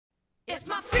It's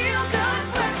my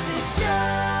feel-good breakfast show.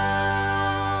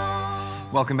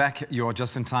 Welcome back. You're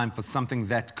just in time for something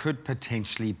that could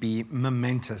potentially be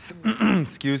momentous.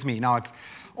 Excuse me. Now, it's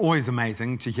always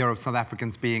amazing to hear of South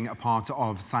Africans being a part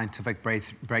of scientific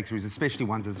breakthroughs, especially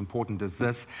ones as important as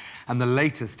this. And the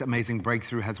latest amazing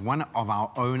breakthrough has one of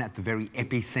our own at the very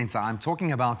epicenter. I'm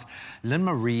talking about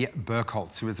Lynn-Marie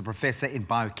Burkholz, who is a professor in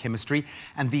biochemistry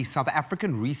and the South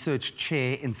African Research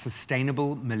Chair in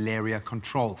Sustainable Malaria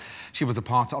Control. She was a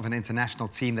part of an international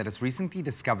team that has recently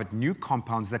discovered new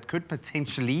compounds that could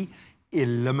potentially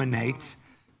eliminate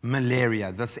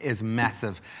malaria. This is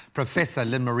massive. Professor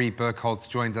Lynn-Marie Burkholz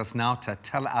joins us now to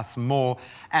tell us more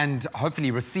and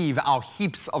hopefully receive our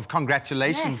heaps of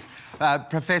congratulations. Yes.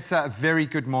 Professor, a very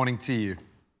good morning to you.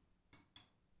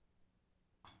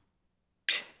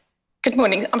 Good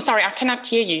morning. I'm sorry, I cannot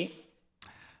hear you.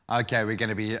 Okay, we're going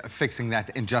to be fixing that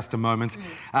in just a moment.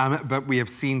 But we have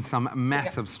seen some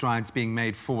massive strides being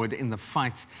made forward in the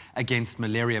fight against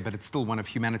malaria, but it's still one of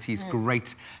humanity's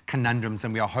great conundrums,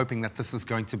 and we are hoping that this is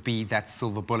going to be that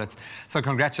silver bullet. So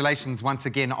congratulations once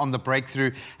again on the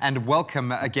breakthrough, and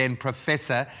welcome again,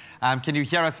 Professor. Can you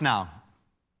hear us now?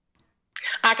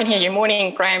 I can hear you.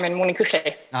 Morning, Graham, and morning,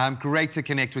 Kushe. Great to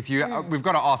connect with you. We've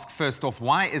got to ask first off,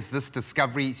 why is this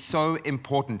discovery so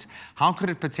important? How could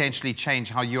it potentially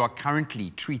change how you are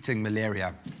currently treating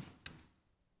malaria?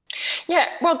 Yeah,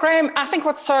 well, Graham, I think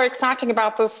what's so exciting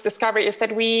about this discovery is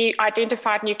that we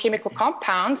identified new chemical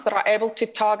compounds that are able to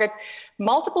target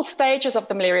multiple stages of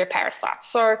the malaria parasite.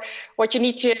 So what you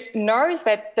need to know is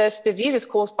that this disease is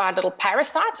caused by a little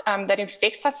parasite that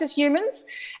infects us as humans.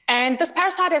 And this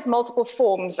parasite has multiple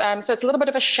forms. So it's a little bit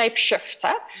of a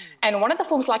shapeshifter. And one of the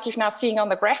forms, like you're now seeing on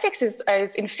the graphics,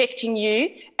 is infecting you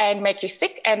and make you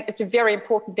sick. And it's very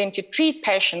important then to treat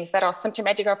patients that are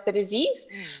symptomatic of the disease.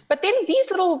 But then these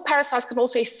little parasites can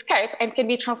also escape and can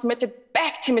be transmitted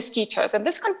back to mosquitoes. And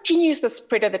this continues the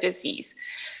spread of the disease.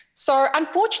 So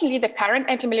unfortunately, the current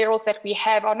antimalarials that we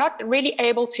have are not really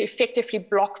able to effectively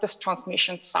block this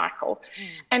transmission cycle.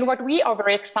 And what we are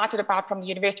very excited about from the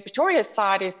University of Pretoria's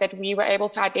side is that we were able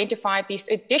to identify these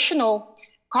additional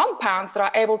compounds that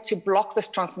are able to block this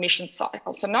transmission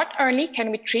cycle. So not only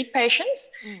can we treat patients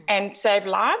and save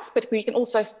lives, but we can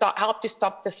also help to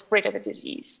stop the spread of the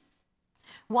disease.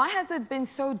 Why has it been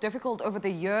so difficult over the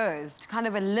years to kind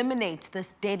of eliminate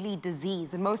this deadly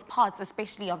disease in most parts,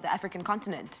 especially of the African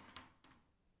continent?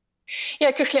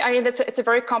 Yeah, quickly, I mean, it's a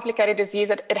very complicated disease.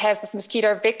 It has this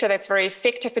mosquito vector that's very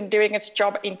effective in doing its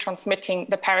job in transmitting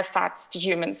the parasites to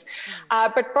humans.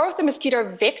 But both the mosquito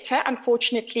vector,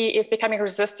 unfortunately, is becoming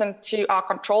resistant to our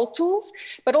control tools,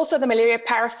 but also the malaria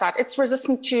parasite. It's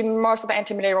resistant to most of the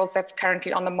antimalarials that's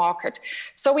currently on the market.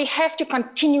 So we have to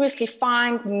continuously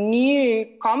find new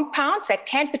compounds that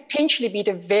can potentially be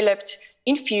developed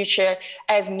in future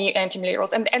as new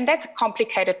antimalarials. And that's a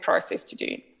complicated process to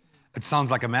do. It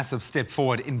sounds like a massive step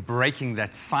forward in breaking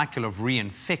that cycle of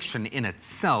reinfection in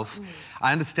itself.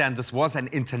 I understand this was an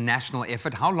international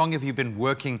effort. How long have you been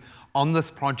working on this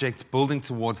project, building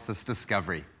towards this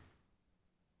discovery?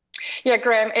 Yeah,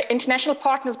 Graham, international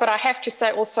partners, but I have to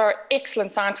say also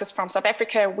excellent scientists from South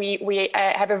Africa. We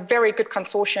have a very good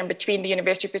consortium between the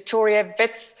University of Pretoria,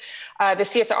 WITS, the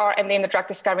CSR, and then the Drug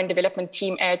Discovery and Development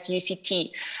team at UCT.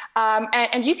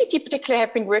 And UCT particularly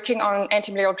have been working on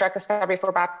antimalarial drug discovery for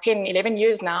about 10, 11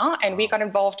 years now, and we got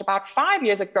involved about 5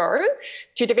 years ago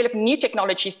to develop new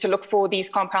technologies to look for these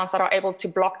compounds that are able to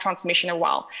block transmission as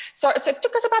well. So it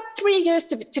took us about 3 years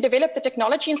to develop the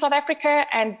technology in South Africa,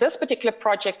 and this particular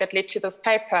project that led to this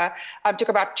paper took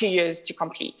about 2 years to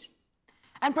complete.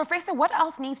 And Professor, what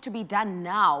else needs to be done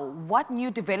now? What new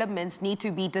developments need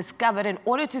to be discovered in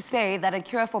order to say that a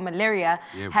cure for malaria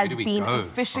has been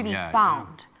officially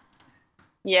found?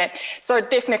 Yeah, so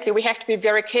definitely we have to be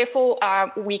very careful.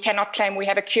 We cannot claim we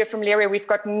have a cure for malaria. We've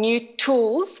got new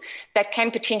tools that can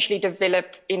potentially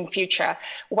develop in future.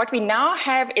 What we now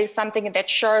have is something that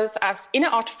shows us in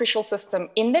an artificial system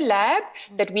in the lab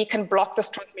that we can block this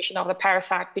transmission of the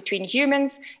parasite between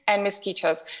humans and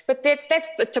mosquitoes. But that's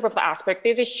the tip of the iceberg.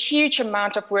 There's a huge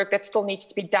amount of work that still needs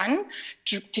to be done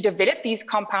to develop these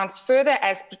compounds further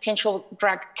as potential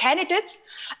drug candidates.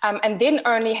 And then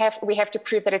only we have to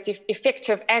prove that it's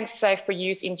effective and safe for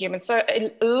use in humans. So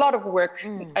a lot of work,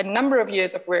 a number of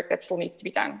years of work that still needs to be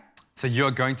done. So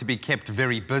you're going to be kept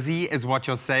very busy, is what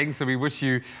you're saying. So we wish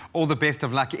you all the best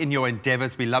of luck in your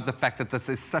endeavours. We love the fact that this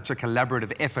is such a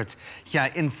collaborative effort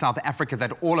here in South Africa,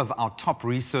 that all of our top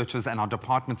researchers and our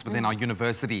departments within our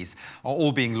universities are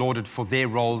all being lauded for their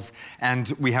roles.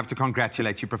 And we have to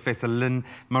congratulate you, Professor Lynn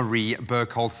Marie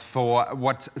Burkholz, for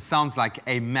what sounds like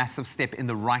a massive step in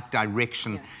the right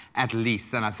direction, at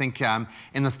least. And I think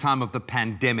in this time of the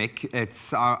pandemic,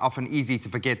 it's often easy to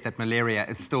forget that malaria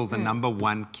is still the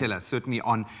 #1 killer, certainly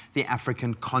on the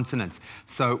African continent.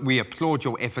 So we applaud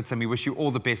your efforts and we wish you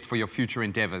all the best for your future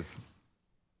endeavours.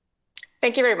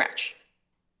 Thank you very much.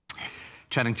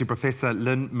 Chatting to Professor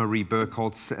Lynn Marie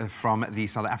Burkholz from the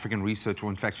South African Research, or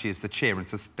in fact she is the chair in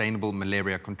Sustainable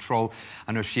Malaria Control.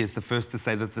 I know she is the first to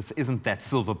say that this isn't that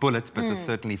silver bullet, but this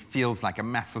certainly feels like a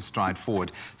massive stride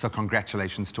forward. So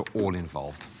congratulations to all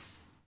involved.